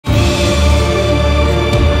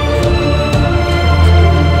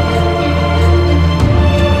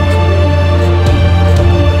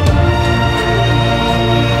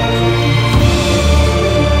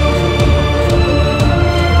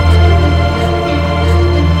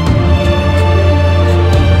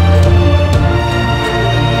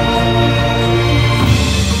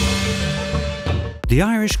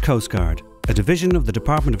Irish Coast Guard, a division of the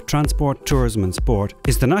Department of Transport, Tourism and Sport,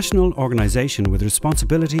 is the national organisation with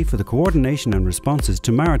responsibility for the coordination and responses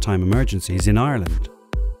to maritime emergencies in Ireland.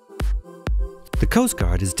 The Coast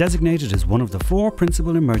Guard is designated as one of the 4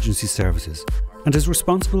 principal emergency services and is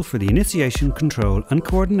responsible for the initiation, control and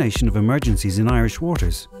coordination of emergencies in Irish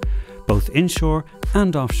waters, both inshore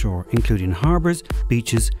and offshore, including harbours,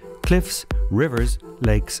 beaches, cliffs, rivers,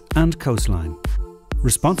 lakes and coastline.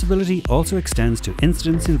 Responsibility also extends to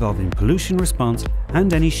incidents involving pollution response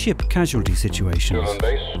and any ship casualty situations.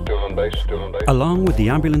 Along with the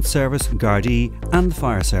ambulance service, Gardaí and the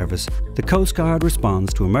fire service, the Coast Guard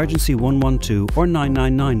responds to emergency 112 or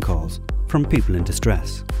 999 calls from people in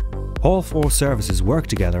distress. All 4 services work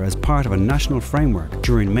together as part of a national framework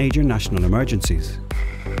during major national emergencies.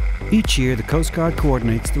 Each year, the Coast Guard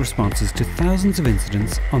coordinates the responses to thousands of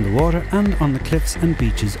incidents on the water and on the cliffs and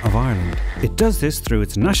beaches of Ireland. It does this through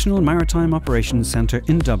its National Maritime Operations Centre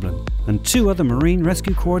in Dublin and 2 other Marine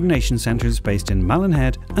Rescue Coordination Centres based in Malin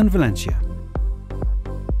and Valencia.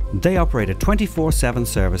 They operate a 24/7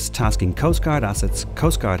 service tasking Coast Guard assets,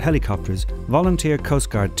 Coast Guard helicopters, volunteer Coast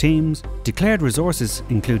Guard teams, declared resources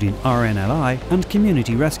including RNLI and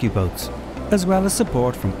community rescue boats, as well as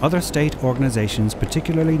support from other state organisations,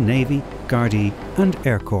 particularly Navy, Gardaí and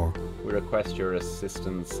Air Corps. We request your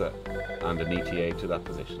assistance and an ETA to that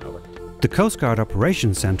position, over. The Coast Guard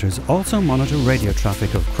Operations Centres also monitor radio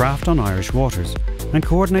traffic of craft on Irish waters and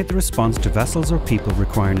coordinate the response to vessels or people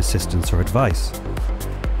requiring assistance or advice.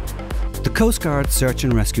 The Coast Guard search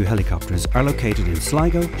and rescue helicopters are located in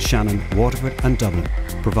Sligo, Shannon, Waterford and Dublin,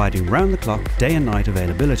 providing round-the-clock day and night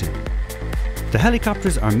availability. The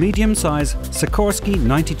helicopters are medium-sized Sikorsky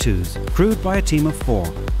 92s, crewed by a team of 4,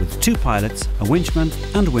 with 2 pilots, a winchman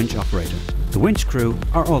and a winch operator. The winch crew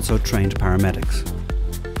are also trained paramedics.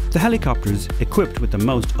 The helicopters, equipped with the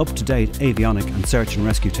most up-to-date avionic and search and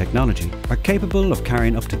rescue technology, are capable of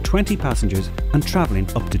carrying up to 20 passengers and travelling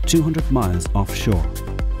up to 200 miles offshore.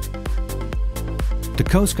 The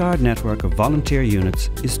Coast Guard network of volunteer units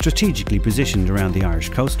is strategically positioned around the Irish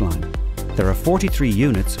coastline. There are 43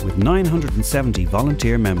 units with 970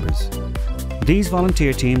 volunteer members. These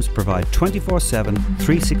volunteer teams provide 24/7,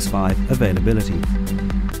 365 availability.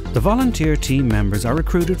 The volunteer team members are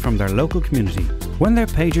recruited from their local community. When their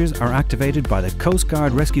pagers are activated by the Coast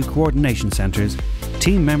Guard Rescue Coordination Centres,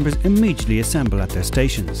 team members immediately assemble at their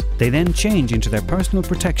stations. They then change into their personal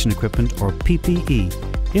protection equipment or PPE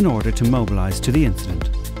in order to mobilise to the incident.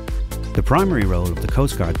 The primary role of the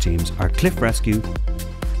Coast Guard teams are cliff rescue,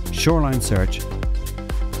 shoreline search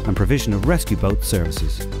and provision of rescue boat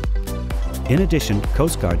services. In addition,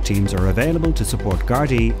 Coast Guard teams are available to support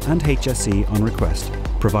Gardaí and HSE on request,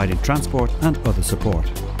 providing transport and other support.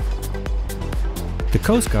 The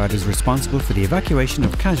Coast Guard is responsible for the evacuation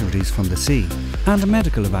of casualties from the sea and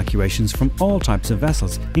medical evacuations from all types of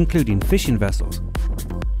vessels, including fishing vessels,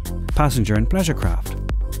 passenger and pleasure craft,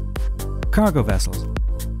 cargo vessels,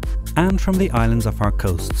 and from the islands off our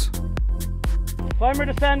coasts. Climber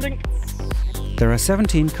descending. There are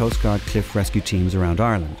 17 Coast Guard cliff rescue teams around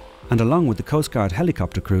Ireland, and along with the Coast Guard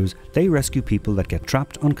helicopter crews, they rescue people that get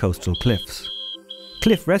trapped on coastal cliffs.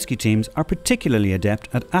 Cliff rescue teams are particularly adept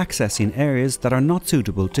at accessing areas that are not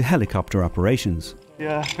suitable to helicopter operations.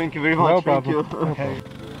 Yeah, thank you very much. No problem. Thank you. Okay.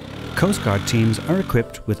 Coast Guard teams are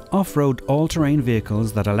equipped with off-road all-terrain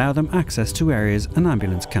vehicles that allow them access to areas an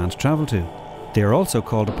ambulance can't travel to. They are also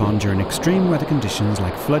called upon during extreme weather conditions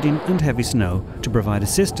like flooding and heavy snow to provide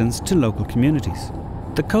assistance to local communities.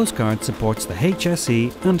 The Coast Guard supports the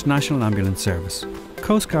HSE and National Ambulance Service.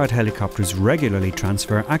 Coast Guard helicopters regularly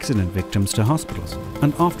transfer accident victims to hospitals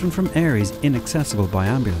and often from areas inaccessible by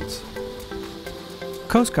ambulance.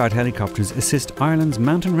 Coast Guard helicopters assist Ireland's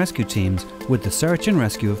mountain rescue teams with the search and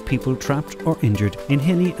rescue of people trapped or injured in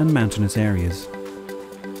hilly and mountainous areas.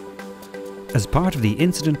 As part of the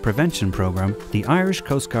Incident Prevention Programme, the Irish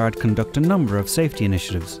Coast Guard conduct a number of safety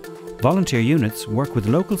initiatives. Volunteer units work with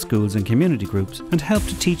local schools and community groups and help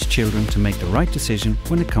to teach children to make the right decision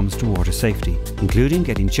when it comes to water safety, including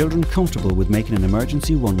getting children comfortable with making an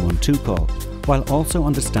emergency 112 call, while also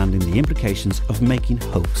understanding the implications of making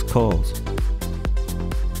hoax calls.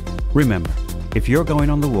 Remember, if you're going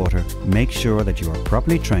on the water, make sure that you are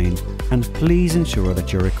properly trained and please ensure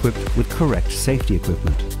that you're equipped with correct safety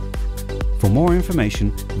equipment. For more information,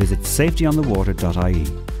 visit safetyonthewater.ie.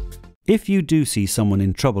 If you do see someone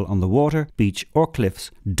in trouble on the water, beach or cliffs,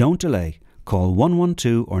 don't delay. Call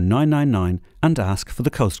 112 or 999 and ask for the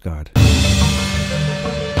Coast Guard.